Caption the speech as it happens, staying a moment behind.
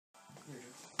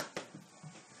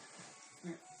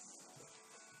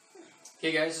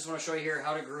Okay guys, just want to show you here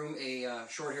how to groom a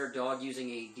short-haired dog using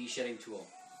a deshedding tool.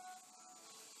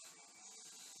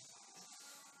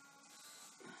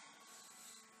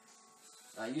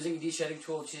 Using a deshedding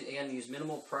tool, again, use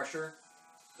minimal pressure.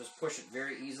 Just push it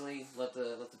very easily. Let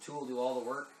the tool do all the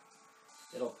work.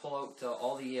 It'll pull out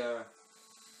all the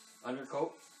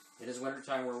undercoat. It is winter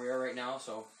time where we are right now,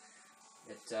 so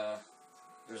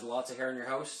there's lots of hair in your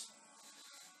house.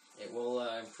 It will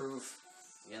improve.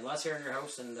 Again, less hair in your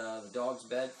house and the dog's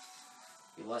bed,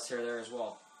 be less hair there as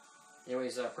well.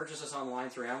 Anyways, purchase this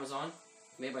online through Amazon,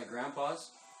 made by GranPaws.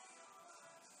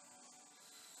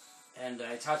 And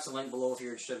I attached the link below if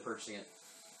you're interested in purchasing it.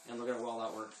 And look at how well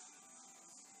that worked.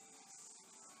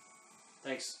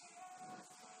 Thanks.